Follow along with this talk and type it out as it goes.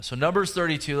So Numbers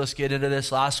 32, let's get into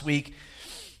this. Last week,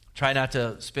 try not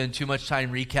to spend too much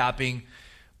time recapping.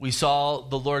 We saw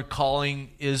the Lord calling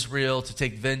Israel to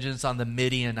take vengeance on the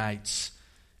Midianites.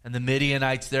 And the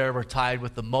Midianites there were tied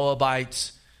with the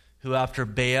Moabites, who after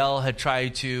Baal had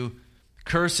tried to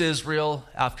curse Israel,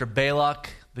 after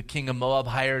Balak, the king of Moab,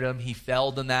 hired him, he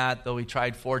failed in that, though he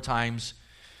tried 4 times.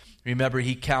 Remember,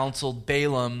 he counseled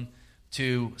Balaam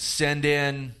to send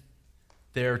in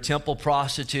their temple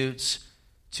prostitutes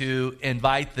to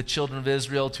invite the children of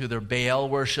Israel to their Baal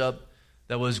worship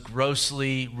that was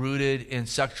grossly rooted in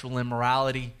sexual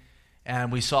immorality.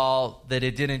 And we saw that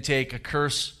it didn't take a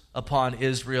curse upon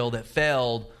Israel that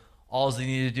failed. All they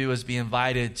needed to do was be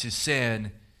invited to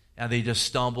sin, and they just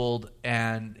stumbled,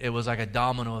 and it was like a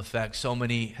domino effect. So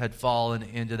many had fallen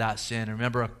into that sin.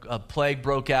 Remember, a plague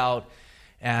broke out,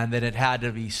 and then it had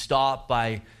to be stopped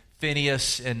by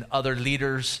Phinehas and other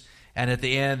leaders. And at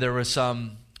the end, there was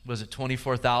some, was it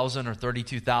 24,000 or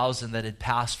 32,000 that had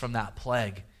passed from that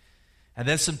plague. And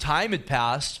then some time had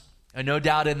passed, and no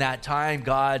doubt in that time,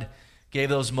 God gave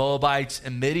those Moabites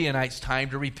and Midianites time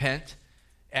to repent.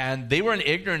 And they weren't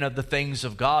ignorant of the things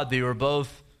of God. They were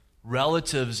both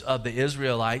relatives of the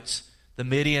Israelites, the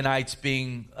Midianites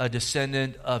being a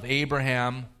descendant of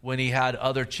Abraham when he had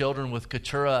other children with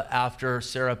Keturah after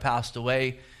Sarah passed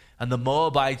away, and the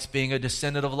Moabites being a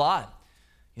descendant of Lot,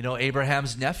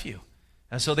 Abraham's nephew.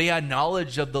 And so they had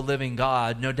knowledge of the living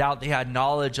God. No doubt they had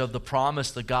knowledge of the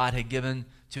promise that God had given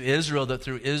to Israel, that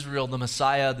through Israel the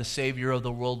Messiah, the Savior of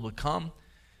the world, would come.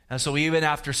 And so even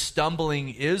after stumbling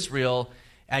Israel,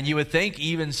 and you would think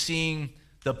even seeing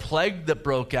the plague that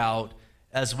broke out,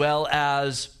 as well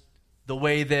as the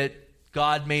way that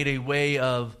God made a way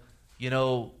of,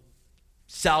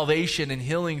 salvation and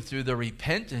healing through the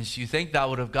repentance, you think that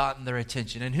would have gotten their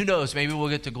attention. And who knows, maybe we'll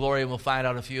get to glory and we'll find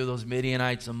out a few of those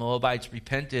Midianites and Moabites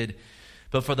repented.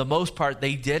 But for the most part,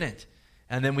 they didn't.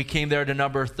 And then we came there to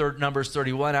Numbers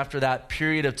 31 after that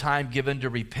period of time given to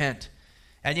repent.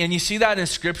 And you see that in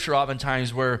Scripture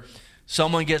oftentimes where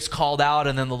someone gets called out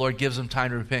and then the Lord gives them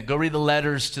time to repent. Go read the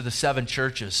letters to the 7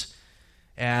 churches.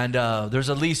 And there's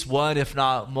at least one, if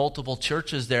not multiple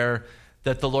churches there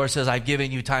that the Lord says, I've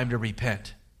given you time to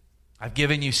repent. I've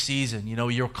given you season.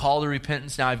 You're called to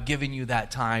repentance. Now I've given you that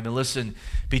time. And listen,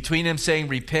 between him saying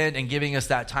repent and giving us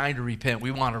that time to repent, we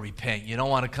want to repent. You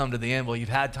don't want to come to the end. Well, you've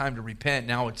had time to repent.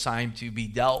 Now it's time to be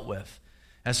dealt with.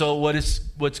 And so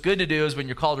what's good to do is when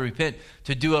you're called to repent,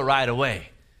 to do it right away.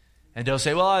 And don't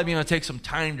say, well, it takes some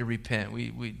time to repent.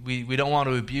 We don't want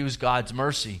to abuse God's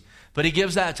mercy. But he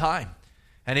gives that time.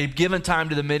 And he'd given time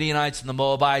to the Midianites and the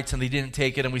Moabites, and they didn't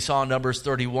take it. And we saw in Numbers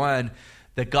 31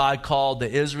 that God called the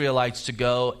Israelites to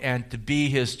go and to be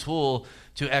his tool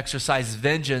to exercise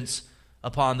vengeance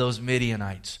upon those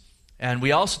Midianites. And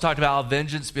we also talked about how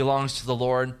vengeance belongs to the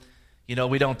Lord.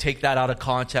 We don't take that out of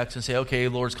context and say, okay,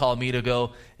 the Lord's called me to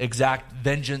go exact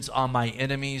vengeance on my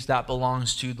enemies. That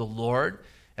belongs to the Lord.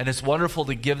 And it's wonderful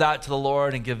to give that to the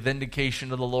Lord and give vindication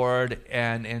to the Lord.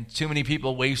 And too many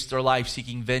people waste their life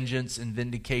seeking vengeance and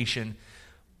vindication.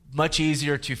 Much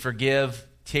easier to forgive,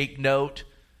 take note,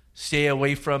 stay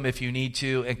away from if you need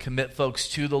to, and commit folks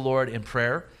to the Lord in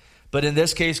prayer. But in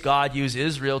this case, God used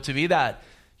Israel to be that,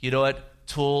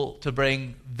 tool to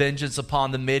bring vengeance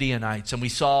upon the Midianites. And we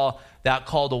saw that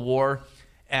call to war.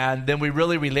 And then we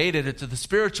really related it to the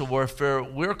spiritual warfare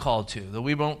we're called to, that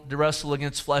we won't wrestle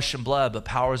against flesh and blood, but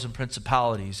powers and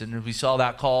principalities. And we saw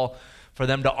that call for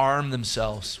them to arm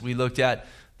themselves. We looked at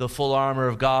the full armor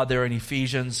of God there in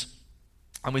Ephesians,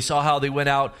 and we saw how they went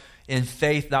out in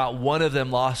faith. Not one of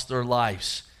them lost their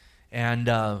lives. And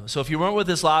so if you weren't with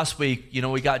us last week,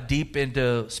 we got deep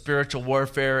into spiritual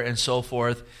warfare and so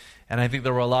forth. And I think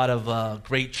there were a lot of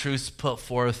great truths put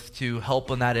forth to help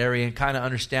in that area and kind of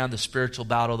understand the spiritual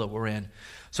battle that we're in.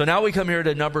 So now we come here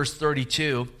to Numbers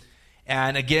 32.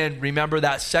 And again, remember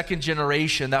that second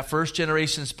generation, that first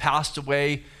generation's passed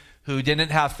away who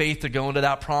didn't have faith to go into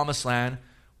that promised land.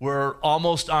 We're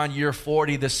almost on year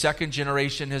 40. The second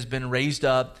generation has been raised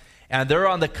up, and they're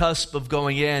on the cusp of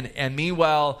going in. And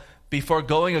meanwhile, before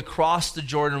going across the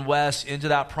Jordan west into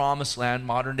that promised land,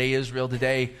 modern-day Israel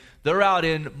today, they're out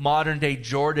in modern-day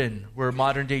Jordan, where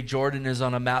modern-day Jordan is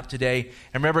on a map today.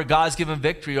 And remember, God's given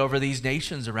victory over these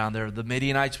nations around there. The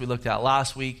Midianites we looked at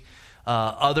last week,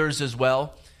 others as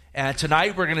well. And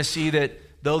tonight we're going to see that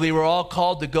though they were all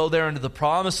called to go there into the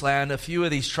promised land, a few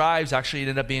of these tribes, actually it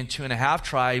ended up being 2.5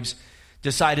 tribes,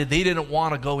 decided they didn't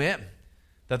want to go in,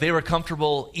 that they were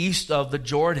comfortable east of the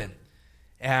Jordan.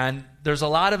 And there's a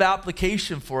lot of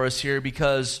application for us here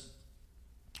because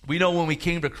we know when we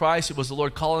came to Christ, it was the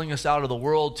Lord calling us out of the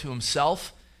world to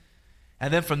himself.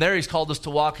 And then from there, he's called us to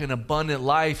walk an abundant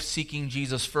life, seeking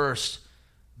Jesus first,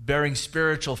 bearing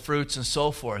spiritual fruits and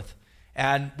so forth.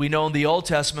 And we know in the Old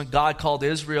Testament, God called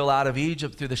Israel out of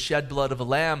Egypt through the shed blood of a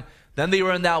lamb. Then they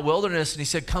were in that wilderness, and he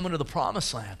said, come into the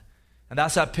promised land. And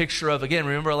that's that picture of, again,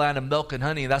 remember a land of milk and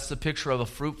honey. That's the picture of a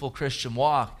fruitful Christian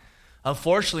walk.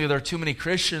 Unfortunately, there are too many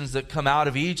Christians that come out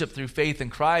of Egypt through faith in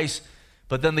Christ,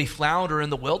 but then they flounder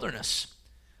in the wilderness.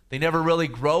 They never really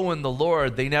grow in the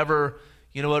Lord. They never,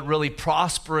 really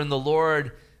prosper in the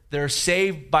Lord. They're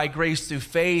saved by grace through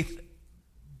faith,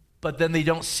 but then they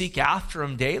don't seek after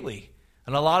him daily.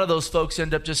 And a lot of those folks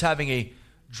end up just having a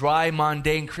dry,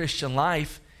 mundane Christian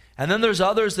life. And then there's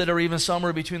others that are even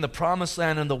somewhere between the promised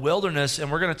land and the wilderness,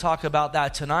 and we're going to talk about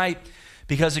that tonight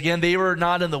because, again, they were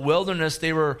not in the wilderness.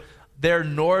 They were there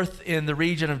north in the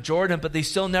region of Jordan, but they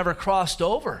still never crossed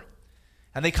over.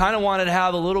 And they kind of wanted to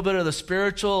have a little bit of the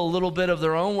spiritual, a little bit of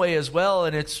their own way as well,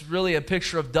 and it's really a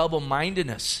picture of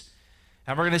double-mindedness.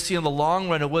 And we're going to see in the long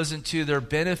run, it wasn't to their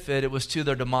benefit, it was to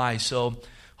their demise. So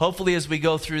hopefully as we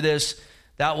go through this,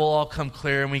 that will all come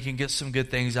clear and we can get some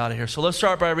good things out of here. So let's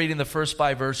start by reading the first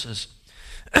 5 verses.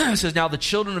 It says, now the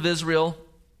children of Israel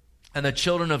and the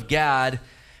children of Gad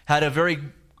had a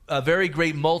very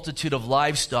great multitude of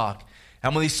livestock.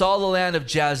 And when they saw the land of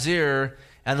Jazer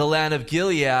and the land of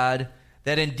Gilead,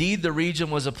 that indeed the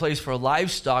region was a place for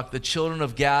livestock, the children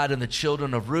of Gad and the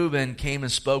children of Reuben came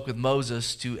and spoke with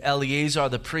Moses to Eleazar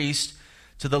the priest,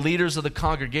 to the leaders of the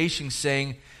congregation,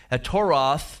 saying, at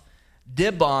Toroth,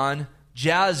 Dibon,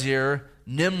 Jazer,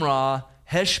 Nimrah,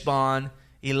 Heshbon,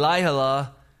 Elihalah,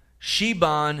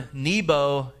 Shebon,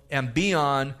 Nebo, and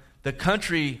Beon, the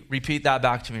country, repeat that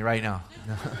back to me right now.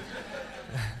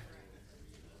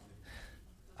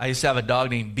 I used to have a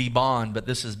dog named Bebon, but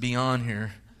this is Beon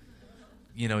here.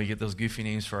 You get those goofy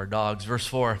names for our dogs. Verse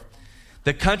 4,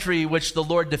 the country which the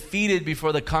Lord defeated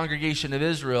before the congregation of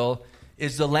Israel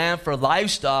is the land for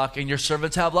livestock, and your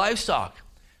servants have livestock.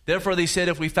 Therefore they said,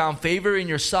 if we found favor in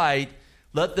your sight,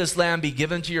 let this land be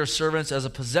given to your servants as a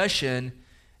possession,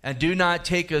 and do not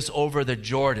take us over the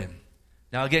Jordan.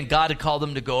 Now again, God had called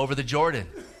them to go over the Jordan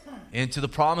into the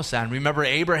promised land. Remember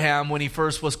Abraham, when he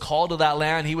first was called to that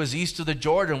land, he was east of the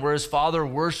Jordan where his father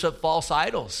worshiped false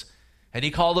idols. And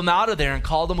he called them out of there and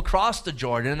called them across the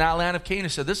Jordan in that land of Canaan. He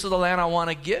said, this is the land I want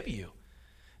to give you.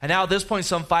 And now at this point,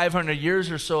 some 500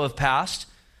 years or so have passed.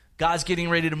 God's getting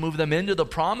ready to move them into the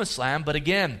promised land. But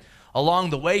again, along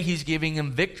the way, he's giving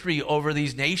them victory over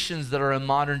these nations that are in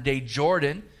modern-day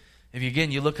Jordan. If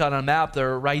you look on a map,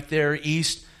 they're right there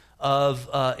east of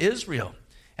Israel.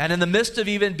 And in the midst of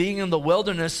even being in the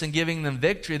wilderness and giving them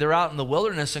victory, they're out in the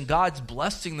wilderness, and God's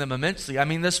blessing them immensely. I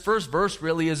mean, this first verse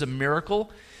really is a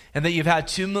miracle, and that you've had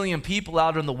 2 million people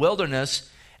out in the wilderness,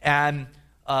 and,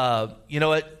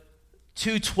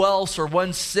 2/12 or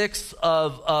 1/6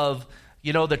 of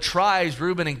the tribes,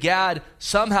 Reuben and Gad,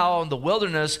 somehow in the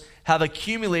wilderness have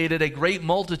accumulated a great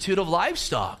multitude of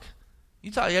livestock.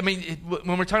 When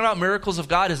we're talking about miracles of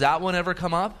God, has that one ever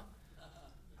come up?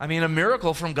 I mean, a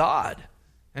miracle from God.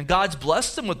 And God's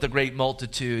blessed them with the great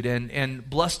multitude and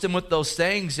blessed them with those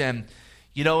things. And,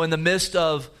 in the midst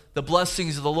of the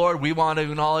blessings of the Lord, we want to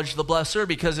acknowledge the blesser,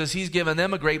 because as he's given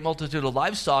them a great multitude of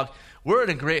livestock, we're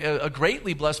a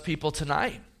greatly blessed people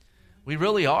tonight. We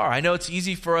really are. I know it's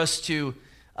easy for us to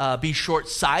be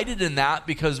short-sighted in that,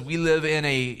 because we live in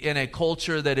a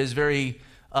culture that is very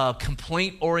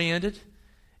complaint-oriented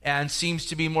and seems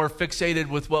to be more fixated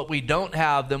with what we don't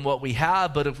have than what we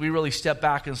have. But if we really step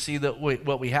back and see that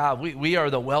what we have, we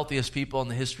are the wealthiest people in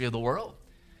the history of the world.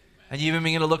 And you even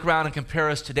begin to look around and compare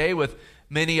us today with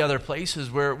many other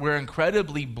places where we're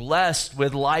incredibly blessed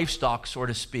with livestock, so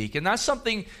to speak. And that's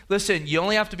something, listen, you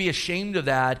only have to be ashamed of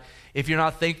that if you're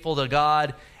not thankful to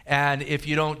God and if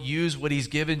you don't use what he's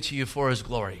given to you for his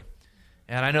glory.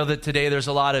 And I know that today there's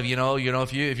a lot of,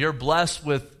 if you're blessed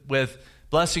with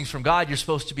blessings from God, you're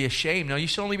supposed to be ashamed. No, you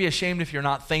should only be ashamed if you're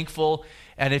not thankful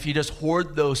and if you just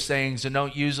hoard those things and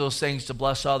don't use those things to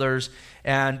bless others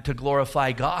and to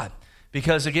glorify God.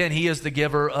 Because again, he is the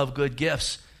giver of good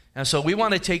gifts. And so we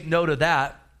want to take note of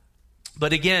that.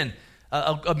 But again,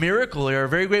 a miracle here, a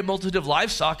very great multitude of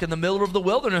livestock in the middle of the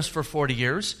wilderness for 40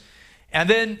 years. And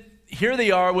then here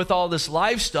they are with all this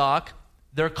livestock.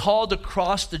 They're called to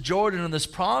cross the Jordan in this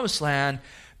promised land,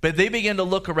 but they begin to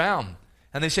look around.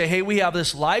 And they say, hey, we have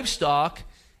this livestock,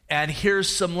 and here's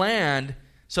some land.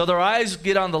 So their eyes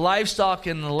get on the livestock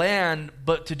and the land,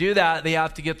 but to do that, they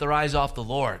have to get their eyes off the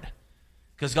Lord.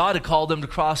 Because God had called them to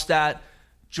cross that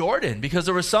Jordan, because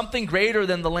there was something greater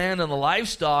than the land and the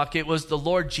livestock. It was the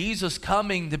Lord Jesus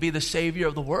coming to be the Savior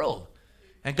of the world.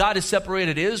 And God has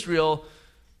separated Israel,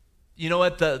 you know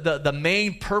what, the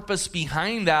main purpose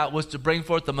behind that was to bring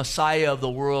forth the Messiah of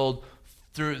the world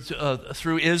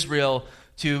through Israel,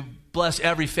 to bless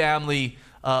every family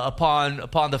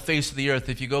upon the face of the earth,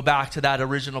 if you go back to that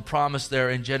original promise there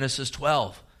in Genesis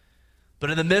 12. But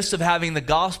in the midst of having the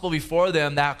gospel before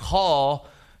them, that call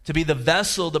to be the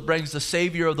vessel that brings the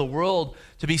Savior of the world,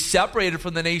 to be separated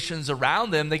from the nations around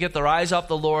them, they get their eyes off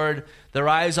the Lord, their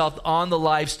eyes off on the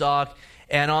livestock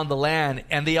and on the land.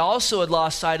 And they also had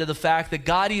lost sight of the fact that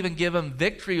God even gave them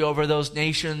victory over those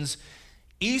nations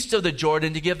east of the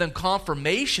Jordan, to give them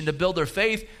confirmation, to build their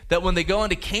faith, that when they go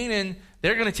into Canaan,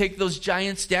 they're going to take those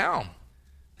giants down.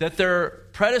 That their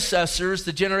predecessors,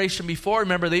 the generation before,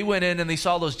 remember, they went in and they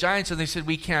saw those giants and they said,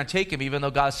 we can't take them, even though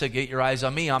God said, get your eyes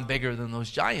on me, I'm bigger than those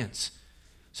giants.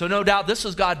 So no doubt this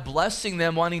was God blessing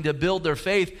them, wanting to build their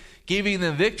faith, giving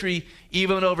them victory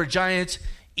even over giants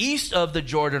east of the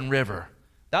Jordan River.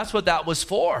 That's what that was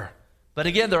for. But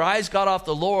again, their eyes got off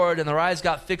the Lord, and their eyes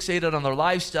got fixated on their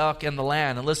livestock and the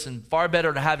land. And listen, far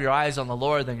better to have your eyes on the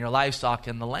Lord than your livestock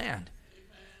and the land.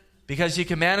 Because you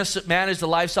can manage the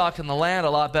livestock and the land a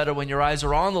lot better when your eyes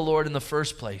are on the Lord in the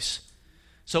first place.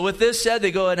 So with this said,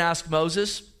 they go and ask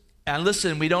Moses. And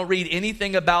listen, we don't read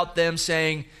anything about them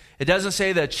saying, it doesn't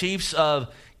say the chiefs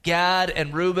of Gad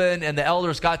and Reuben and the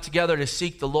elders got together to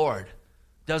seek the Lord.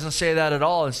 Doesn't say that at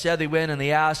all. Instead, they went and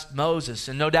they asked Moses.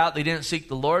 And no doubt they didn't seek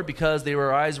the Lord because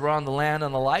their eyes were on the land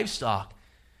and the livestock.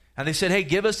 And they said, hey,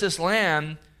 give us this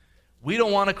land. We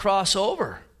don't want to cross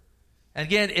over. And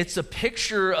again, it's a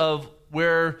picture of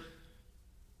where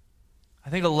I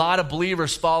think a lot of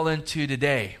believers fall into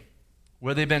today,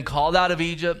 where they've been called out of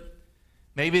Egypt.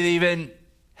 Maybe they even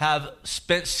have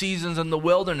spent seasons in the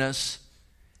wilderness.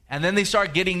 And then they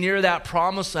start getting near that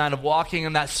promised land of walking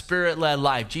in that Spirit-led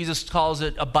life. Jesus calls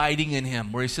it abiding in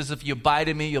him, where he says, if you abide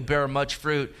in me, you'll bear much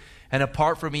fruit. And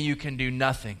apart from me, you can do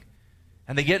nothing.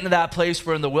 And they get into that place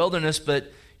where in the wilderness,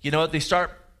 but you know what? They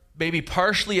start maybe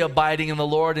partially abiding in the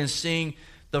Lord and seeing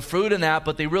the fruit in that,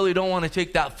 but they really don't want to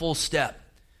take that full step.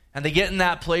 And they get in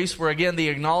that place where, again, they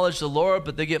acknowledge the Lord,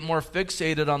 but they get more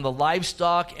fixated on the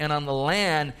livestock and on the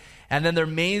land. And then their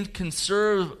main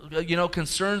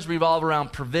concerns revolve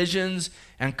around provisions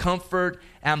and comfort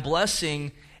and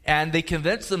blessing. And they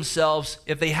convince themselves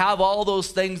if they have all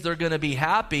those things, they're going to be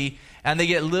happy. And they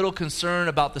get little concern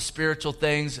about the spiritual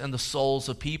things and the souls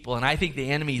of people. And I think the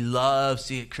enemy loves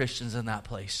to get Christians in that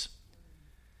place.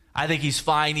 I think he's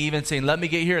fine even saying, let me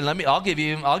get here and I'll give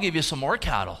you some more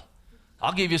cattle.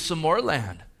 I'll give you some more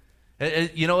land.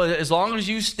 As long as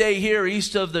you stay here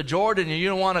east of the Jordan and you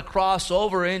don't want to cross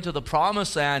over into the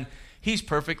promised land, he's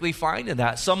perfectly fine in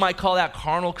that. Some might call that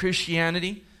carnal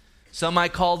Christianity. Some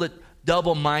might call it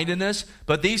double-mindedness.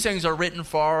 But these things are written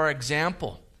for our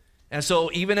example. And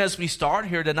so even as we start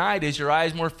here tonight, is your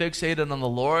eyes more fixated on the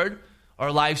Lord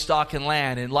or livestock and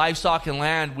land? And livestock and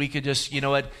land, we could just,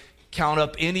 count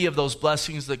up any of those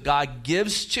blessings that God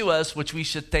gives to us, which we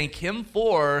should thank him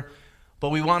for.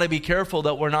 But we want to be careful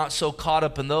that we're not so caught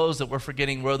up in those that we're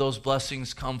forgetting where those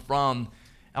blessings come from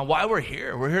and why we're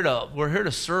here. We're here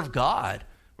to serve God.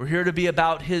 We're here to be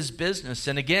about his business.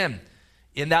 And again,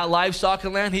 in that livestock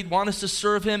and land, he'd want us to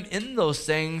serve him in those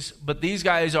things. But these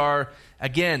guys are,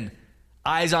 again,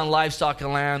 eyes on livestock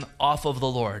and land off of the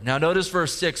Lord. Now notice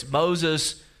verse 6.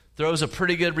 Moses throws a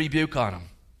pretty good rebuke on them.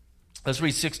 Let's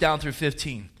read 6 down through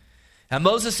 15. And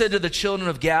Moses said to the children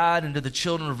of Gad and to the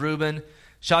children of Reuben,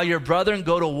 shall your brethren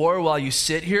go to war while you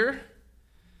sit here?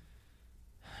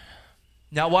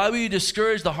 Now why will you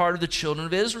discourage the heart of the children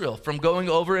of Israel from going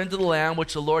over into the land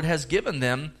which the Lord has given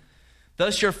them?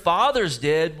 Thus your fathers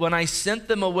did when I sent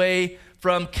them away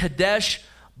from Kadesh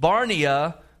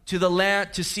Barnea to the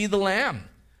land to see the land.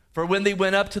 For when they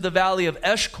went up to the valley of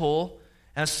Eshcol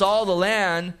and saw the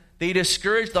land, they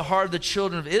discouraged the heart of the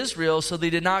children of Israel, so they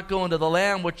did not go into the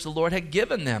land which the Lord had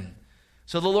given them.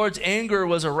 So the Lord's anger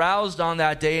was aroused on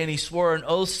that day, and he swore an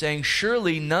oath, saying,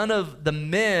 surely none of the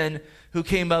men who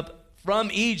came up from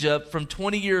Egypt from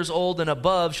 20 years old and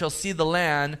above shall see the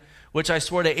land which I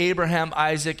swore to Abraham,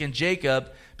 Isaac, and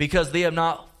Jacob, because they have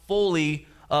not wholly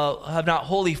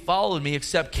followed me,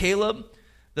 except Caleb,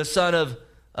 the son of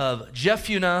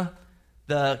Jephunneh,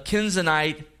 the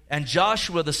Kenizzite, and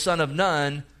Joshua, the son of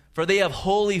Nun, for they have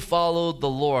wholly followed the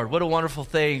Lord. What a wonderful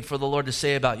thing for the Lord to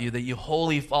say about you, that you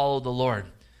wholly followed the Lord.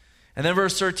 And then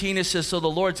verse 13, it says, so the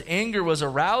Lord's anger was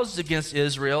aroused against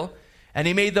Israel, and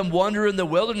he made them wander in the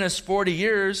wilderness 40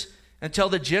 years, until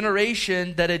the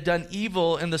generation that had done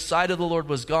evil in the sight of the Lord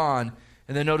was gone.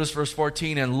 And then notice verse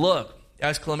 14, and look,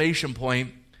 exclamation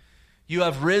point, you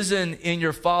have risen in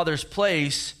your father's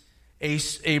place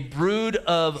a brood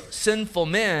of sinful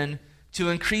men to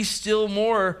increase still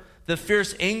more the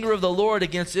fierce anger of the Lord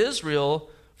against Israel,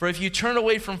 for if you turn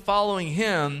away from following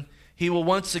him, he will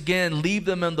once again leave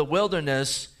them in the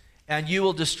wilderness, and you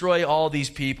will destroy all these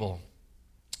people.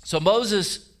 So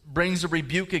Moses brings a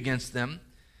rebuke against them.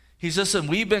 He says, listen,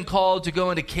 we've been called to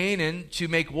go into Canaan to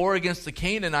make war against the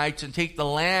Canaanites and take the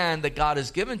land that God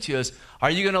has given to us. Are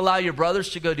you going to allow your brothers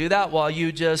to go do that while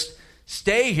you just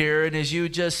stay here and as you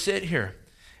just sit here?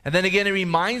 And then again, he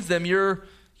reminds them,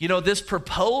 this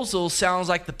proposal sounds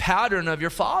like the pattern of your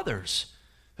fathers,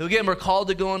 who again were called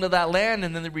to go into that land,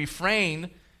 and then they refrained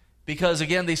because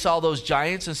again they saw those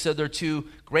giants and said they're too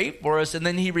great for us. And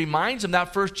then he reminds them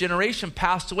that first generation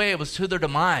passed away. It was to their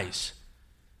demise.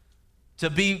 To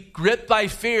be gripped by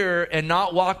fear and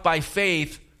not walk by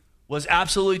faith was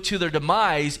absolutely to their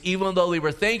demise, even though they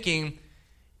were thinking,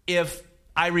 if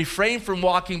I refrain from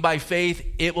walking by faith,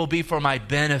 it will be for my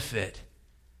benefit.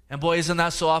 And boy, isn't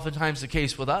that so oftentimes the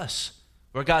case with us?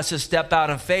 Where God says, step out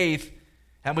in faith,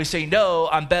 and we say, no,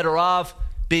 I'm better off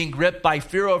being gripped by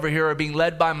fear over here or being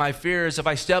led by my fears. If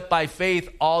I step by faith,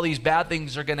 all these bad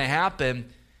things are going to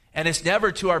happen. And it's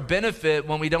never to our benefit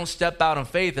when we don't step out in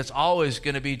faith. It's always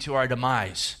going to be to our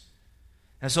demise.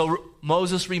 And so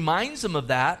Moses reminds them of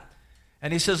that.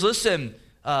 And he says, listen,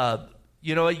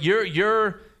 you're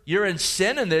in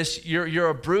sin in this. You're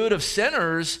a brood of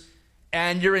sinners,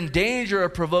 and you're in danger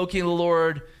of provoking the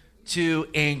Lord to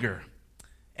anger.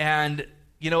 And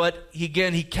you know what? He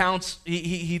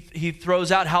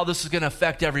throws out how this is going to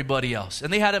affect everybody else.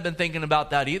 And they hadn't been thinking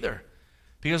about that either.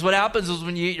 Because what happens is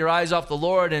when you get your eyes off the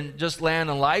Lord and just land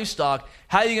on livestock,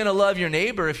 how are you going to love your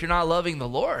neighbor if you're not loving the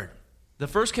Lord? The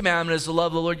first commandment is to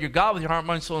love the Lord your God with your heart,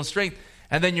 mind, soul, and strength,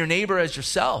 and then your neighbor as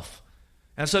yourself.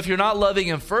 And so if you're not loving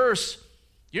him first,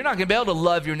 you're not going to be able to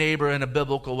love your neighbor in a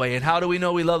biblical way. And how do we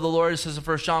know we love the Lord? It says in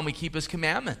 1 John, we keep his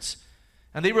commandments.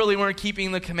 And they really weren't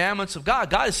keeping the commandments of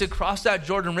God. God had said, cross that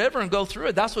Jordan River and go through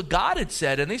it. That's what God had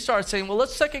said. And they started saying, well,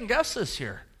 let's second guess this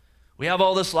here. We have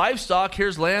all this livestock.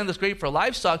 Here's land that's great for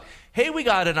livestock. Hey, we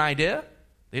got an idea.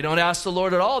 They don't ask the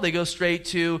Lord at all. They go straight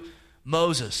to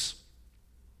Moses.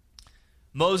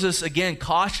 Moses, again,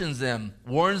 cautions them,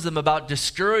 warns them about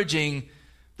discouraging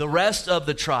the rest of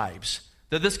the tribes,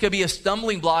 that this could be a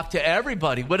stumbling block to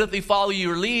everybody. What if they follow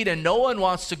your lead and no one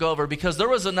wants to go over? Because there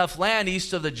was enough land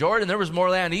east of the Jordan. There was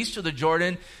more land east of the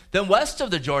Jordan than west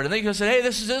of the Jordan. They could say, hey,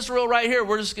 this is Israel right here.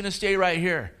 We're just going to stay right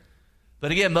here.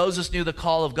 But again, Moses knew the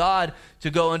call of God to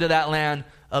go into that land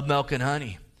of milk and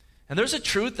honey. And there's a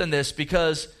truth in this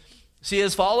because, see,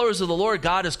 as followers of the Lord,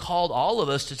 God has called all of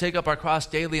us to take up our cross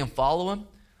daily and follow him,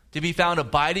 to be found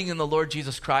abiding in the Lord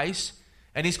Jesus Christ.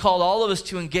 And he's called all of us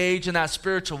to engage in that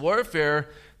spiritual warfare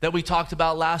that we talked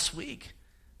about last week.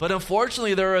 But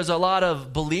unfortunately, there is a lot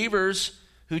of believers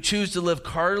who choose to live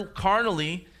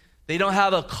carnally. They don't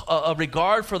have a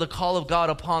regard for the call of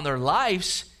God upon their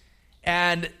lives.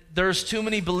 And there's too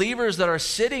many believers that are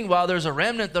sitting while there's a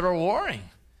remnant that are warring.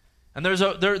 And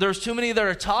there's too many that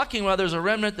are talking while there's a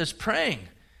remnant that's praying.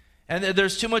 And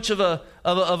there's too much of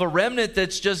a remnant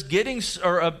that's just getting,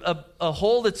 or a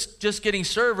whole that's just getting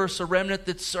served versus a remnant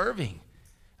that's serving.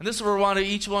 And this is where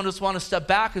each one of us want to step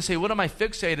back and say, what am I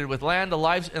fixated with, land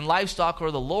and livestock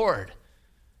or the Lord?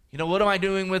 What am I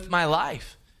doing with my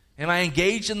life? Am I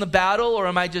engaged in the battle, or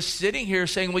am I just sitting here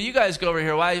saying, well, you guys go over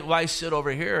here. Why sit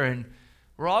over here? And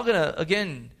we're all going to,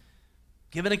 again,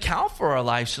 give an account for our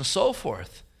lives and so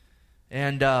forth.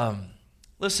 And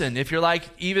listen, if you're like,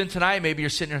 even tonight, maybe you're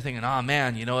sitting there thinking, oh,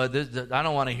 man, I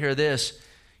don't want to hear this.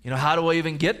 How do I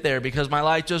even get there? Because my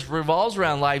life just revolves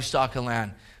around livestock and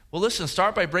land. Well, listen,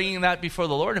 start by bringing that before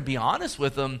the Lord and be honest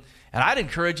with him. And I'd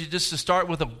encourage you just to start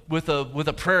with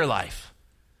a prayer life.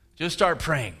 Just start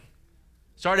praying.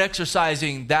 Start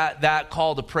exercising that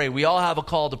call to pray. We all have a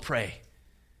call to pray.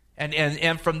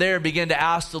 And from there, begin to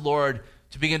ask the Lord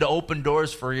to begin to open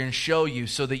doors for you and show you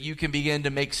so that you can begin to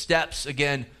make steps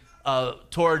again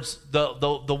towards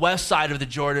the west side of the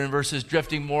Jordan versus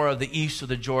drifting more of the east of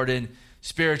the Jordan,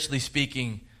 spiritually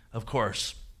speaking, of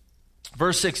course.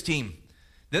 Verse 16,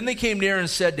 then they came near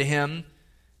to him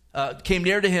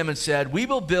and said, we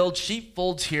will build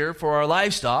sheepfolds here for our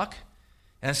livestock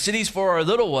and cities for our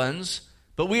little ones,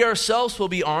 but we ourselves will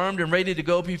be armed and ready to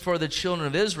go before the children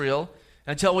of Israel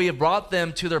until we have brought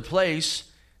them to their place,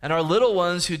 and our little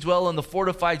ones who dwell in the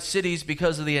fortified cities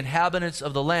because of the inhabitants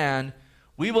of the land,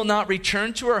 we will not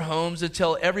return to our homes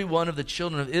until every one of the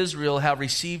children of Israel have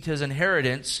received his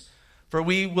inheritance, for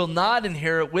we will not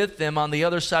inherit with them on the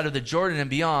other side of the Jordan and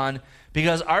beyond,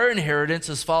 because our inheritance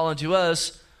has fallen to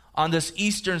us on this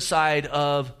eastern side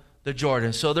of the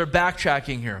Jordan. So they're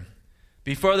backtracking here.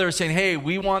 Before they were saying, hey,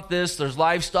 we want this. There's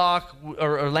livestock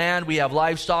or land. We have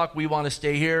livestock. We want to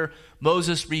stay here.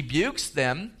 Moses rebukes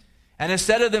them. And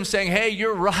instead of them saying, hey,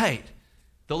 you're right,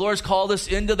 the Lord's called us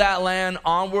into that land,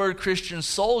 onward Christian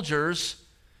soldiers,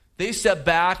 they step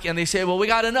back and they say, well, we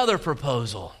got another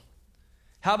proposal.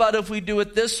 How about if we do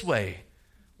it this way?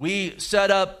 We set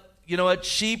up,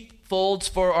 sheepfolds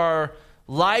for our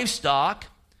livestock.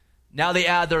 Now they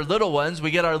add their little ones.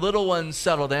 We get our little ones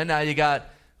settled in. Now you got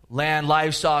land,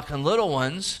 livestock, and little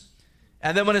ones.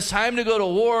 And then when it's time to go to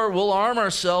war, we'll arm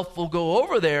ourselves, we'll go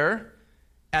over there,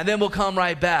 and then we'll come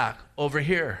right back over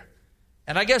here.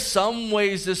 And I guess some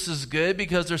ways this is good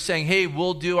because they're saying, hey,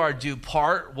 we'll do our due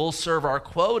part, we'll serve our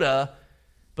quota.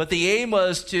 But the aim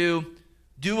was to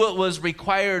do what was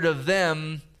required of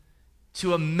them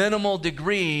to a minimal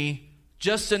degree,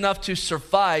 just enough to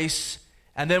suffice,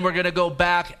 and then we're going to go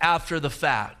back after the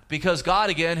fact. Because God,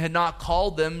 again, had not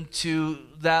called them to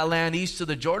that land east of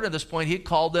the Jordan at this point. He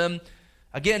called them,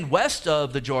 again, west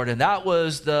of the Jordan. That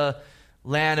was the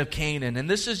land of Canaan. And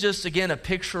this is just, again, a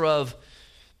picture of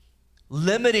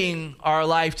limiting our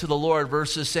life to the Lord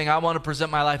versus saying, I want to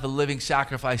present my life a living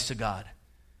sacrifice to God.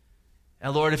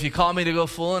 And Lord, if you call me to go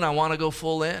full in, I want to go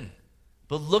full in.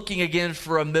 But looking again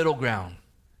for a middle ground.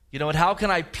 And how can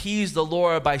I appease the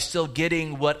Lord by still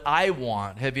getting what I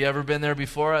want? Have you ever been there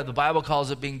before? The Bible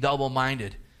calls it being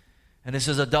double-minded. And this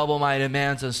is a double-minded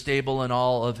man's unstable in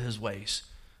all of his ways.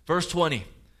 Verse 20.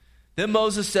 Then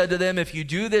Moses said to them, if you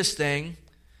do this thing,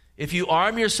 if you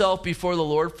arm yourself before the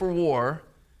Lord for war,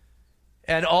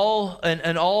 and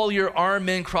all your armed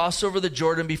men cross over the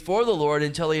Jordan before the Lord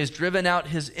until he has driven out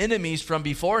his enemies from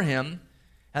before him,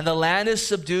 and the land is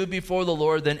subdued before the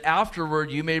Lord, then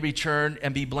afterward you may return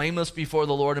and be blameless before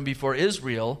the Lord and before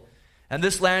Israel, and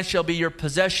this land shall be your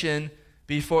possession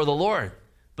before the Lord.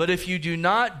 But if you do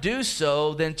not do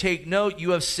so, then take note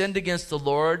you have sinned against the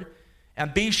Lord,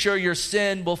 and be sure your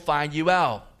sin will find you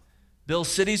out. Build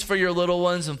cities for your little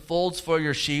ones and folds for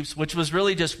your sheep, which was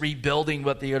really just rebuilding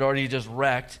what they had already just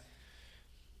wrecked,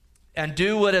 and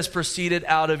do what has proceeded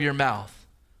out of your mouth.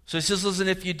 So he says, listen,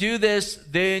 if you do this,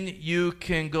 then you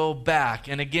can go back.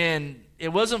 And again, it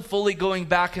wasn't fully going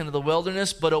back into the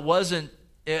wilderness, but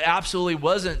it absolutely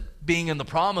wasn't being in the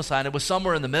promised land. It was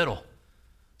somewhere in the middle,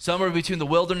 somewhere between the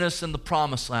wilderness and the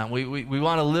promised land. We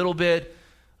want a little bit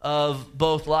of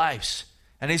both lives.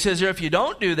 And he says here, if you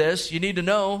don't do this, you need to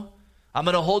know, I'm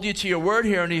going to hold you to your word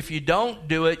here, and if you don't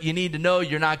do it, you need to know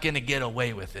you're not going to get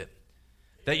away with it.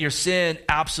 That your sin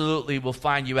absolutely will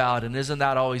find you out, and isn't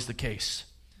that always the case?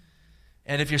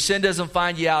 And if your sin doesn't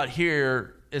find you out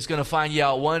here, it's going to find you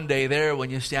out one day there when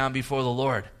you stand before the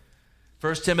Lord.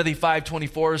 1 Timothy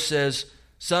 5:24 says,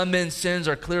 some men's sins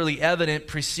are clearly evident,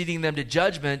 preceding them to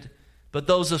judgment, but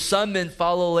those of some men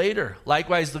follow later.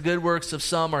 Likewise, the good works of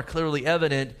some are clearly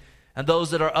evident, and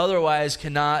those that are otherwise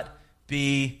cannot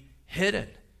be hidden.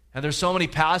 And there's so many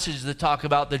passages that talk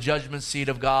about the judgment seat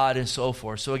of God and so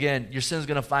forth. So again, your sin's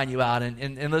going to find you out.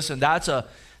 And listen, that's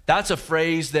a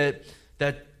phrase that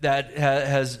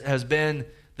has been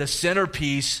the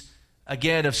centerpiece,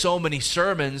 again, of so many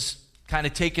sermons kind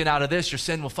of taken out of this. Your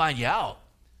sin will find you out.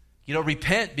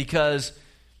 Repent, because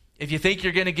if you think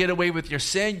you're going to get away with your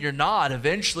sin, you're not.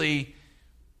 Eventually,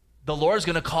 the Lord's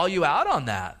going to call you out on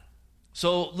that.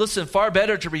 So listen, far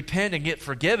better to repent and get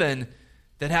forgiven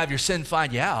than have your sin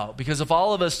find you out. Because if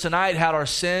all of us tonight had our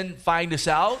sin find us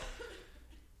out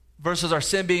versus our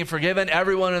sin being forgiven,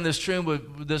 everyone in this room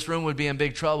would be in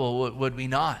big trouble, would we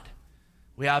not?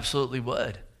 We absolutely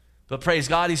would. But praise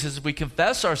God, he says, if we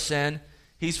confess our sin,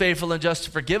 he's faithful and just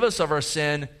to forgive us of our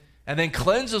sin and then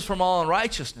cleanse us from all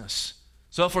unrighteousness.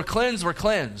 So if we're cleansed, we're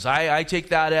cleansed. I take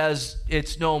that as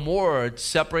it's no more. It's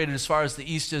separated as far as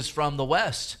the east is from the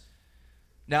west.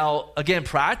 Now, again,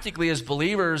 practically as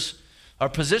believers, or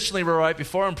positionally we're right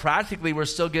before him, practically we're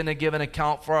still going to give an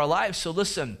account for our lives. So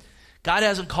listen, God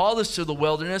hasn't called us to the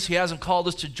wilderness. He hasn't called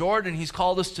us to Jordan. He's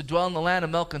called us to dwell in the land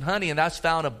of milk and honey, and that's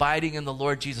found abiding in the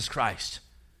Lord Jesus Christ,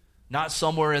 not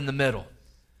somewhere in the middle.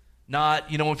 Not,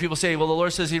 when people say, well, the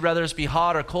Lord says he'd rather us be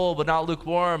hot or cold, but not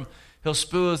lukewarm, he'll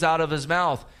spew us out of his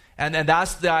mouth. And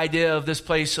that's the idea of this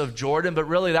place of Jordan, but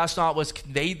really that's not what's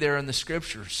conveyed there in the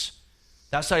scriptures.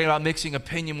 That's talking about mixing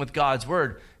opinion with God's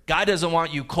word. God doesn't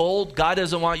want you cold. God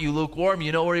doesn't want you lukewarm.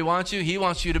 You know where he wants you? He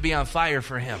wants you to be on fire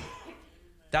for him.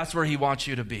 That's where he wants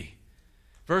you to be.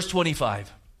 Verse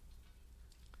 25.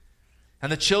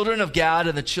 And the children of Gad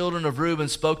and the children of Reuben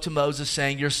spoke to Moses,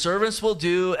 saying, your servants will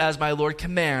do as my Lord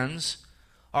commands.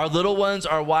 Our little ones,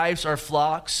 our wives, our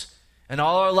flocks, and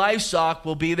all our livestock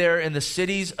will be there in the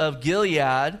cities of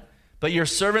Gilead. But your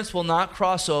servants will not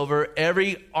cross over,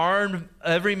 every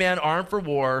man armed for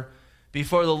war.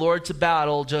 before the Lord to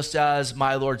battle, just as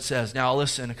my Lord says. Now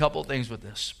listen, a couple of things with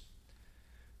this.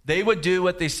 They would do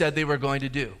what they said they were going to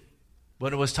do.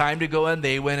 When it was time to go in,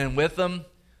 they went in with them.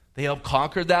 They helped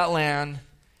conquer that land,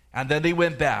 and then they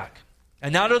went back.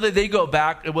 And not only did they go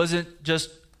back, it wasn't just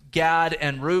Gad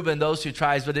and Reuben, those two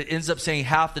tribes, but it ends up saying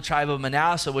half the tribe of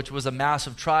Manasseh, which was a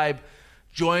massive tribe,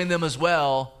 joined them as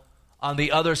well on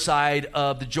the other side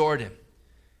of the Jordan.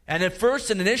 And at first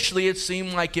and initially, it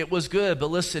seemed like it was good.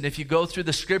 But listen, if you go through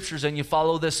the scriptures and you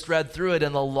follow this thread through it,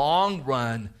 in the long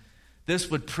run, this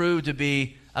would prove to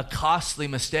be a costly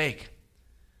mistake.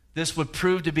 This would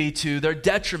prove to be to their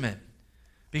detriment.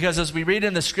 Because as we read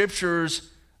in the scriptures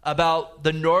about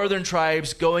the northern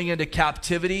tribes going into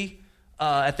captivity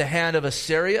at the hand of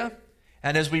Assyria,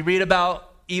 and as we read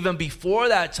about even before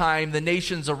that time, the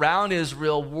nations around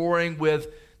Israel warring with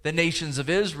the nations of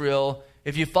Israel,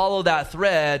 if you follow that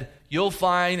thread, you'll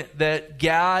find that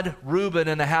Gad, Reuben,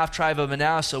 and the half-tribe of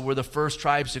Manasseh were the first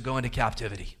tribes to go into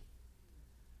captivity.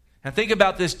 And think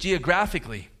about this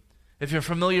geographically. If you're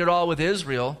familiar at all with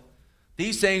Israel,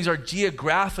 these things are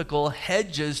geographical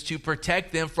hedges to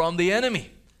protect them from the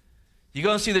enemy. You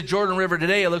go and see the Jordan River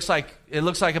today, it looks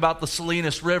like about the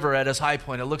Salinas River at its high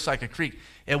point. It looks like a creek.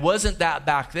 It wasn't that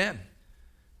back then.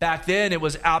 Back then, it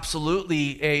was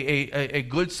absolutely a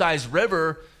good-sized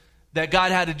river that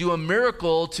God had to do a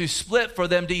miracle to split for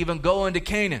them to even go into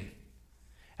Canaan.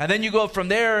 And then you go from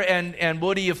there, and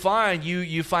what do you find?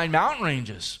 You find mountain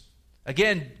ranges.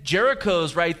 Again,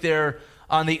 Jericho's right there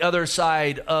on the other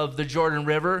side of the Jordan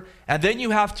River, and then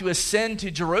you have to ascend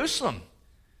to Jerusalem.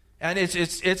 And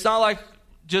it's not like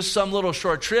just some little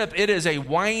short trip. It is a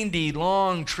windy,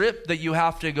 long trip that you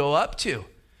have to go up to.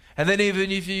 And then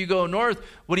even if you go north,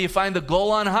 what do you find? The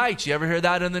Golan Heights. You ever hear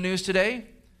that in the news today?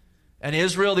 And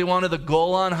Israel, they wanted the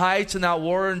Golan Heights in that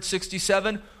war in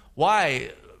 67.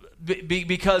 Why?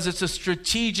 Because it's a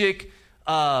strategic,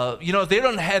 if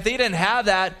they didn't have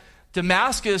that,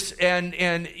 Damascus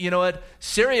and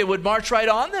Syria would march right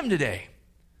on them today.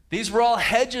 These were all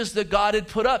hedges that God had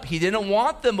put up. He didn't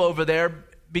want them over there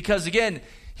because, again,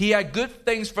 he had good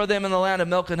things for them in the land of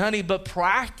milk and honey, but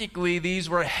practically these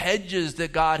were hedges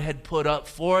that God had put up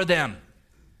for them.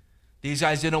 These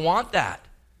guys didn't want that.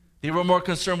 They were more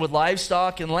concerned with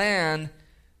livestock and land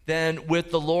than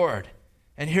with the Lord.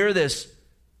 And hear this,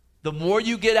 the more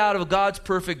you get out of God's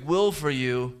perfect will for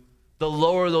you, the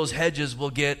lower those hedges will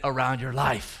get around your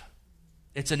life.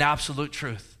 It's an absolute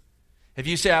truth. If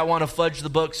you say, I want to fudge the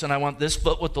books and I want this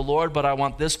foot with the Lord, but I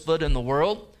want this foot in the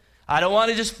world, I don't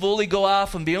want to just fully go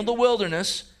off and be in the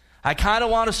wilderness. I kind of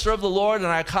want to serve the Lord and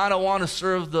I kind of want to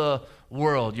serve the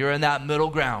world. You're in that middle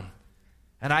ground.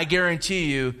 And I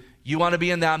guarantee you, you want to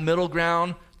be in that middle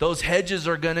ground, those hedges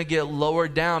are going to get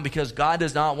lowered down because God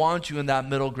does not want you in that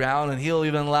middle ground, and he'll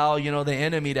even allow, the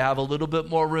enemy to have a little bit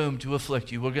more room to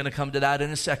afflict you. We're going to come to that in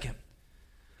a second.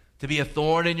 To be a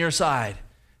thorn in your side.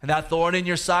 And that thorn in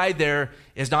your side there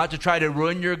is not to try to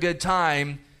ruin your good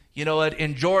time. You know what?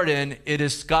 In Jordan, it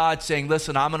is God saying,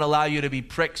 listen, I'm going to allow you to be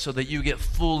pricked so that you get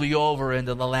fully over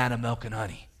into the land of milk and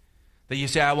honey. That you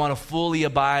say, I want to fully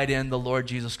abide in the Lord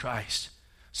Jesus Christ.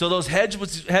 So those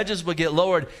hedges would get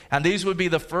lowered, and these would be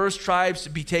the first tribes to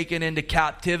be taken into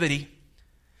captivity.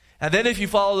 And then if you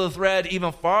follow the thread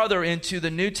even farther into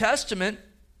the New Testament,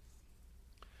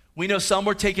 we know some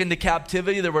were taken to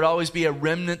captivity. There would always be a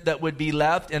remnant that would be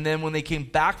left. And then when they came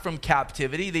back from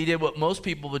captivity, they did what most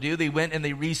people would do. They went and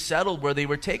they resettled where they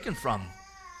were taken from.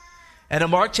 And in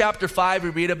Mark chapter 5, we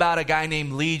read about a guy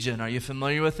named Legion. Are you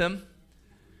familiar with him?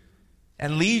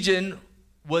 And Legion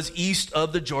was east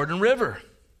of the Jordan River,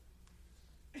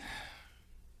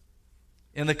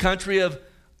 in the country of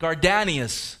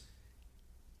Gardanius,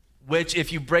 which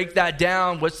if you break that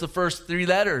down, what's the first three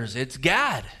letters? It's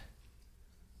Gad.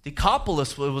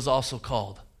 Decapolis was also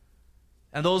called.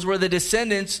 And those were the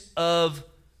descendants of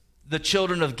the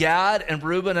children of Gad and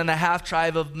Reuben and a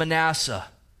half-tribe of Manasseh.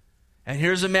 And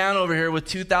here's a man over here with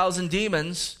 2,000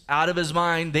 demons out of his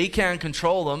mind. They can't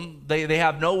control them. They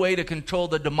have no way to control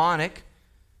the demonic.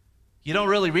 You don't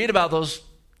really read about those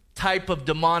type of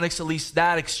demonics, at least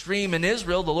that extreme in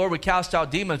Israel. The Lord would cast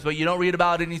out demons, but you don't read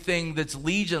about anything that's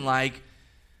legion-like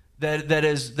that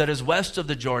is west of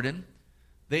the Jordan.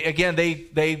 They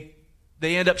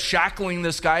end up shackling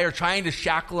this guy or trying to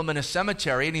shackle him in a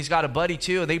cemetery, and he's got a buddy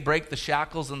too, and they break the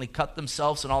shackles and they cut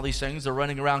themselves and all these things. They're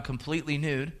running around completely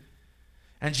nude.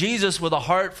 And Jesus, with a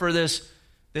heart for this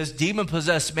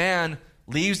demon-possessed man,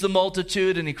 leaves the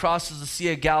multitude and he crosses the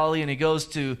Sea of Galilee and he goes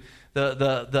to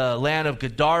the land of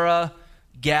Gadara,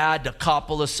 Gad,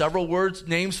 Decapolis, several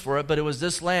names for it, but it was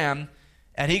this land.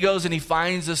 And he goes and he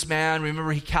finds this man.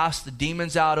 Remember, he cast the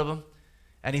demons out of him.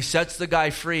 and he sets the guy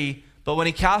free. But when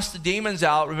he casts the demons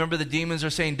out, remember the demons are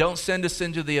saying, don't send us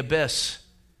into the abyss.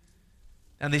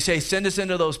 And they say, send us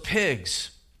into those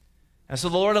pigs. And so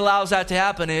the Lord allows that to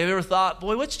happen. And have you ever thought,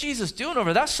 boy, what's Jesus doing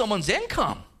over there? That's someone's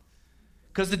income.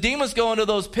 Because the demons go into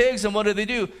those pigs, and what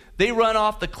do? They run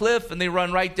off the cliff, and they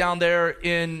run right down there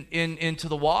into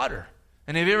the water.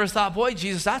 And have you ever thought, boy,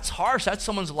 Jesus, that's harsh. That's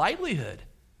someone's livelihood.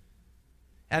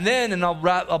 And then, and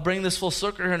I'll bring this full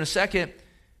circle here in a second,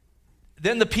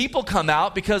 then the people come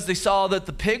out because they saw that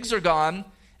the pigs are gone,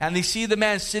 and they see the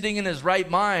man sitting in his right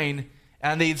mind,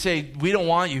 and they say, we don't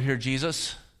want you here,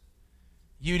 Jesus.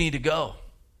 You need to go.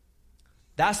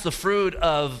 That's the fruit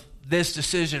of this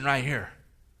decision right here.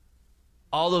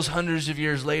 All those hundreds of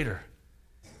years later.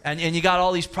 And you got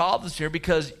all these problems here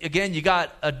because, again, you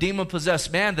got a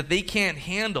demon-possessed man that they can't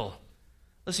handle.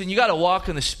 Listen, you got to walk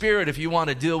in the Spirit if you want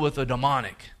to deal with the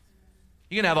demonic.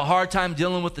 You're going to have a hard time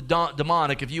dealing with the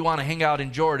demonic if you want to hang out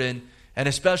in Jordan, and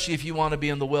especially if you want to be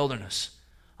in the wilderness.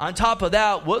 On top of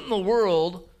that, what in the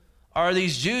world are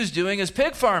these Jews doing as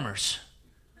pig farmers?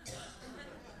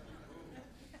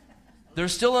 They're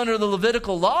still under the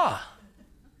Levitical law.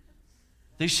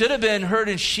 They should have been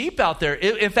herding sheep out there.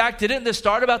 In fact, didn't this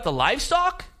start about the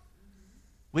livestock?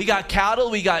 We got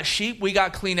cattle, we got sheep, we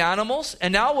got clean animals.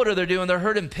 And now what are they doing? They're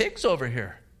herding pigs over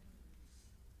here.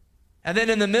 And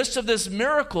then in the midst of this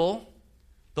miracle,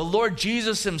 the Lord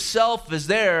Jesus himself is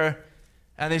there.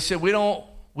 And they said, we don't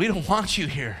want you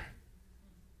here.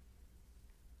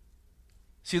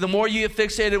 See, the more you get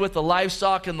fixated with the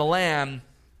livestock and the lamb,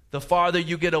 the farther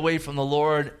you get away from the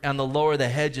Lord and the lower the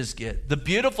hedges get. The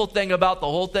beautiful thing about the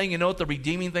whole thing, you know what the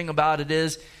redeeming thing about it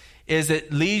is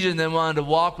that Legion then wanted to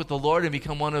walk with the Lord and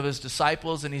become one of his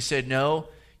disciples, and he said, no,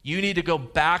 you need to go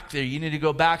back there. You need to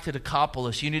go back to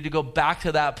Decapolis. You need to go back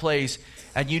to that place,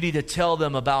 and you need to tell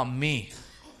them about me.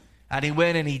 And he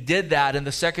went and he did that, and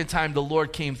the second time the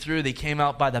Lord came through, they came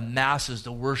out by the masses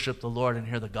to worship the Lord and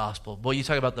hear the gospel. Boy, you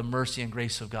talk about the mercy and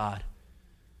grace of God.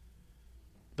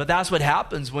 But that's what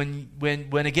happens when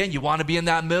again, you want to be in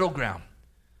that middle ground.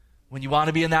 When you want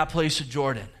to be in that place of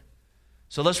Jordan.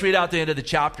 So let's read out the end of the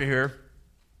chapter here.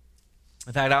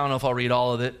 In fact, I don't know if I'll read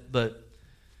all of it, but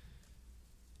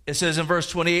it says in verse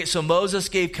 28, so Moses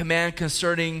gave command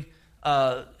concerning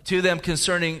them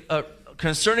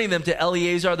to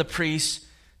Eleazar the priest,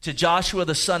 to Joshua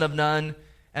the son of Nun,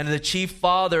 and to the chief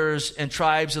fathers and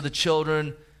tribes of the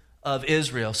children of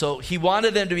Israel. So he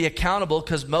wanted them to be accountable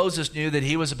because Moses knew that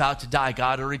he was about to die.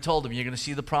 God already told him, you're going to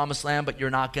see the promised land, but you're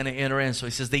not going to enter in. So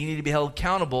he says they need to be held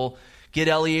accountable. Get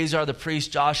Eleazar the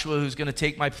priest, Joshua, who's going to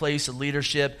take my place in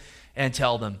leadership, and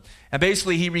tell them. And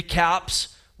basically he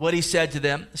recaps what he said to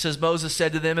them. It says, Moses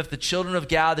said to them, if the children of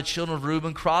Gad, the children of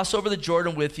Reuben, cross over the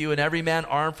Jordan with you, and every man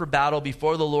armed for battle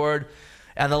before the Lord,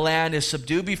 and the land is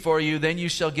subdued before you, then you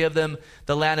shall give them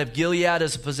the land of Gilead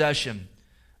as a possession.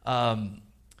 But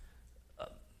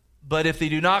if they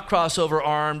do not cross over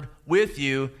armed with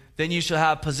you, then you shall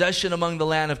have possession among the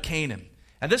land of Canaan.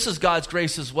 And this is God's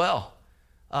grace as well.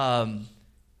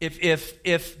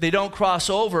 If they don't cross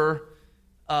over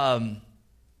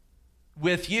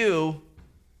with you,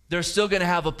 they're still going to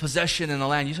have a possession in the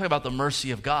land. You talk about the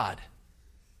mercy of God.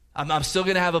 I'm still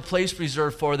going to have a place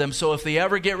reserved for them. So if they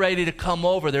ever get ready to come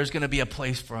over, there's going to be a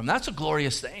place for them. That's a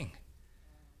glorious thing.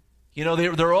 You know,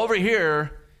 they're over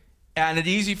here, and it's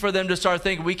easy for them to start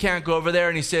thinking, we can't go over there.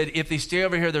 And he said, if they stay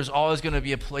over here, there's always going to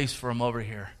be a place for them over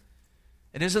here.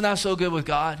 And isn't that so good with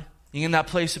God? You're in that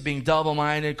place of being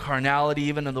double-minded, carnality,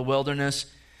 even in the wilderness.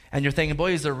 And you're thinking,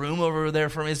 boy, is there room over there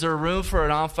for me? Is there room for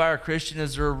an on-fire Christian?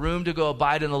 Is there room to go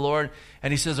abide in the Lord?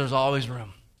 And he says, there's always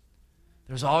room.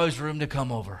 There's always room to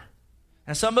come over.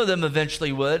 And some of them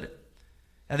eventually would.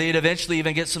 And they'd eventually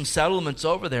even get some settlements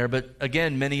over there. But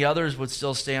again, many others would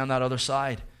still stay on that other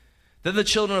side. Then the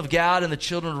children of Gad and the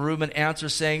children of Reuben answer,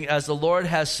 saying, as the Lord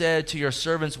has said to your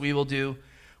servants, we will do.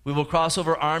 We will cross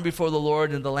over armed before the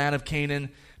Lord in the land of Canaan.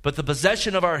 But the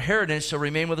possession of our inheritance shall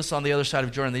remain with us on the other side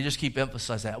of Jordan. They just keep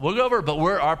emphasizing that. We'll go over, but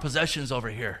where are our possessions over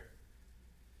here?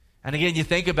 And again, you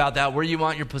think about that, where you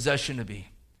want your possession to be.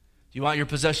 Do you want your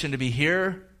possession to be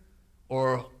here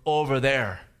or over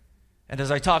there? And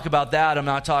as I talk about that, I'm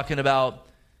not talking about,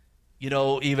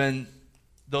 even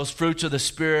those fruits of the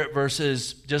Spirit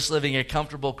versus just living a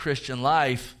comfortable Christian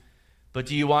life. But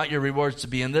do you want your rewards to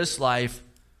be in this life,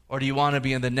 or do you want to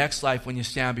be in the next life when you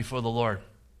stand before the Lord,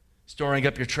 storing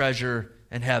up your treasure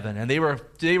in heaven? And they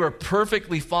were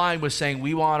perfectly fine with saying,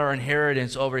 we want our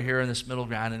inheritance over here in this middle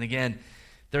ground. And again,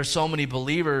 there's so many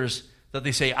believers that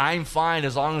they say, I'm fine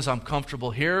as long as I'm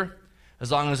comfortable here,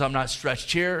 as long as I'm not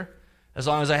stretched here, as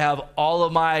long as I have all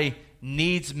of my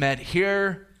needs met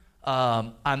here.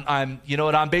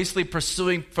 I'm basically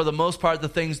pursuing, for the most part, the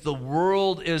things the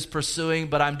world is pursuing,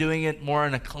 but I'm doing it more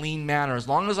in a clean manner. As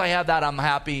long as I have that, I'm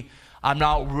happy. I'm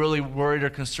not really worried or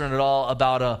concerned at all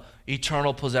about a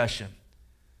eternal possession.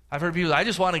 I've heard people, I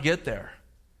just want to get there.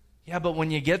 Yeah, but when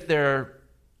you get there,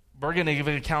 we're going to give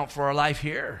an account for our life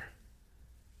here.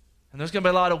 And there's going to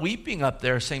be a lot of weeping up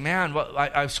there saying, man,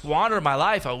 I've squandered my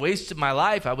life. I wasted my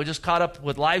life. I was just caught up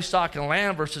with livestock and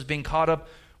land versus being caught up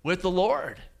with the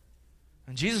Lord.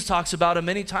 And Jesus talks about it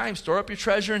many times. Store up your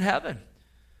treasure in heaven,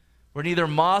 where neither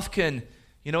moth can,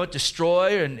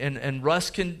 destroy, and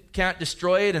rust can't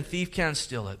destroy it, and thief can't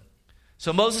steal it.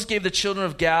 So Moses gave the children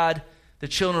of Gad, the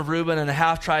children of Reuben, and the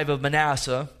half-tribe of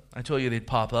Manasseh. I told you they'd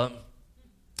pop up.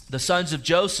 The sons of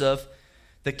Joseph,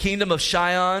 the kingdom of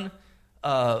Shion,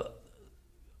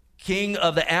 king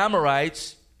of the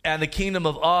Amorites, and the kingdom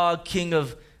of Og, king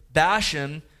of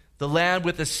Bashan, the land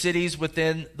with the cities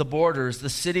within the borders, the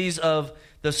cities of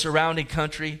the surrounding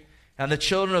country. And the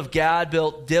children of Gad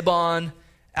built Dibon,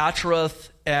 Ataroth,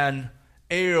 and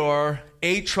Aor,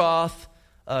 Atroth,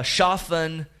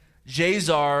 Shaphan,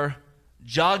 Jazar,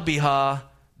 Jogbehah,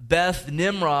 Beth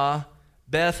Nimrah,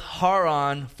 Beth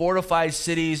Haran, fortified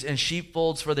cities and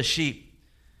sheepfolds for the sheep.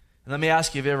 And let me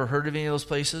ask you, have you ever heard of any of those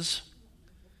places?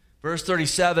 Verse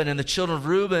 37, and the children of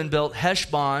Reuben built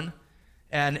Heshbon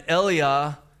and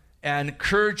Eliah and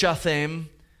Kirjathim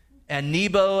and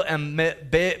Nebo and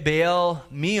Baal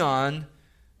Meon,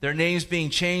 their names being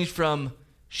changed from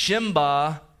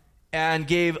Shimba, and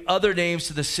gave other names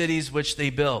to the cities which they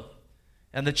built.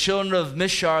 And the children of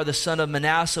Mishar, the son of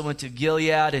Manasseh, went to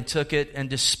Gilead and took it and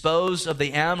disposed of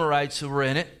the Amorites who were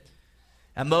in it.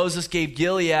 And Moses gave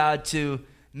Gilead to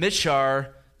Mishar,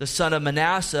 the son of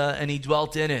Manasseh, and he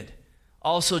dwelt in it.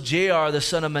 Also Jair, the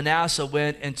son of Manasseh,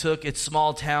 went and took its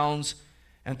small towns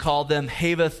and called them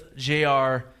Havoth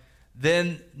Jair.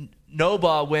 Then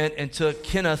Nobah went and took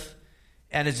Kinnoth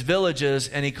and its villages,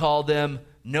 and he called them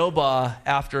Nobah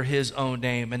after his own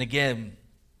name. And again,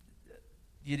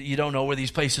 you don't know where these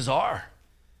places are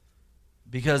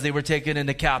because they were taken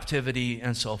into captivity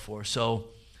and so forth. So,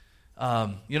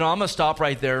 I'm going to stop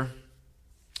right there.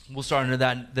 We'll start into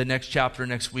the next chapter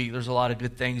next week. There's a lot of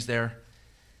good things there.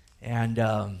 And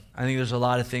I think there's a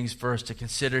lot of things for us to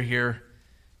consider here.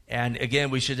 And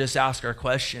again, we should just ask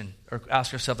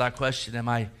ourselves that question.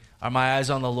 Are my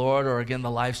eyes on the Lord, or again,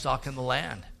 the livestock and the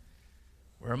land?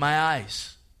 Where are my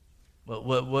eyes?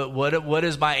 What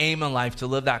is my aim in life? To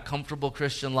live that comfortable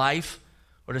Christian life,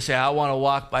 or to say I want to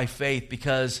walk by faith?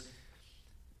 Because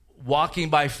walking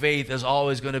by faith is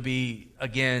always going to be,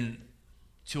 again,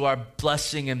 to our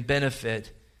blessing and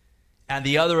benefit. And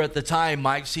the other at the time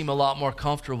might seem a lot more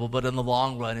comfortable, but in the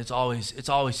long run, it's always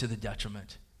to the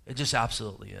detriment. It just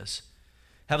absolutely is.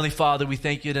 Heavenly Father, we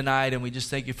thank you tonight, and we just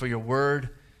thank you for your word.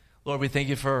 Lord, we thank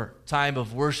you for time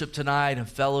of worship tonight and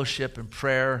fellowship and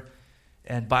prayer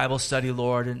and Bible study,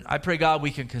 Lord. And I pray, God, we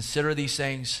can consider these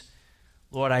things.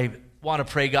 Lord, I want to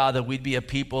pray, God, that we'd be a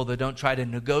people that don't try to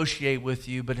negotiate with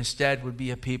you, but instead would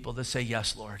be a people that say,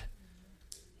 yes, Lord.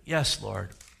 Yes, Lord.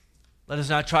 Let us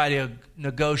not try to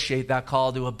negotiate that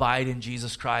call to abide in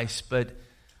Jesus Christ, but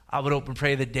I would hope and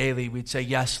pray that daily we'd say,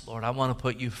 yes, Lord, I want to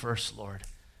put you first, Lord.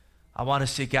 I want to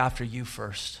seek after you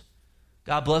first.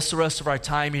 God, bless the rest of our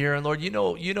time here. And Lord, you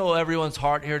know everyone's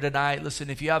heart here tonight. Listen,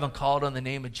 if you haven't called on the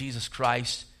name of Jesus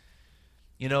Christ,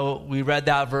 we read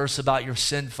that verse about your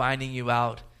sin finding you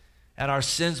out. And our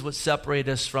sins would separate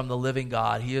us from the living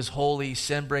God. He is holy.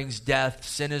 Sin brings death.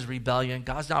 Sin is rebellion.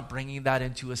 God's not bringing that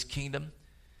into his kingdom.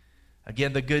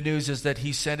 Again, the good news is that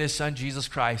he sent his son, Jesus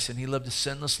Christ, and he lived a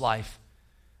sinless life.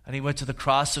 And he went to the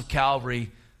cross of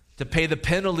Calvary to pay the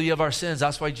penalty of our sins.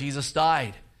 That's why Jesus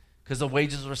died. Because the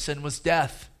wages of sin was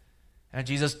death. And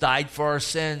Jesus died for our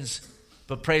sins.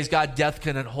 But praise God, death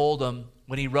couldn't hold him.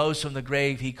 When he rose from the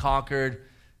grave, he conquered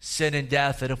sin and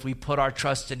death. And if we put our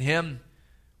trust in him,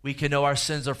 we can know our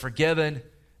sins are forgiven.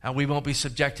 And we won't be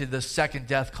subjected to the second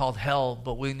death called hell.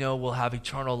 But we know we'll have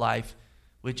eternal life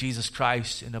with Jesus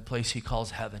Christ in a place he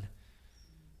calls heaven.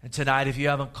 And tonight, if you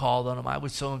haven't called on him, I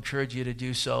would so encourage you to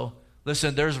do so.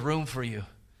 Listen, there's room for you.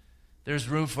 There's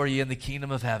room for you in the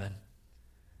kingdom of heaven.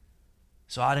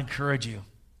 So I'd encourage you,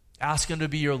 ask him to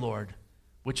be your Lord,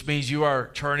 which means you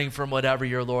are turning from whatever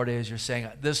your Lord is. You're saying,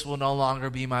 this will no longer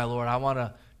be my Lord. I want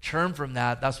to turn from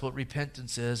that. That's what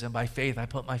repentance is. And by faith, I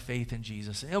put my faith in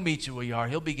Jesus. And he'll meet you where you are.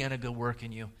 He'll begin a good work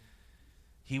in you.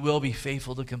 He will be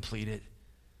faithful to complete it.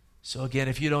 So again,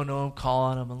 if you don't know him, call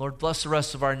on him. And Lord, bless the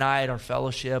rest of our night, our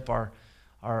fellowship, our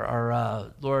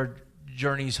Lord,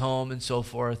 journeys home and so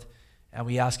forth. And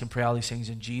we ask and pray all these things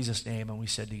in Jesus' name. And we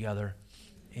said together,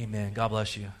 amen. God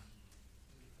bless you.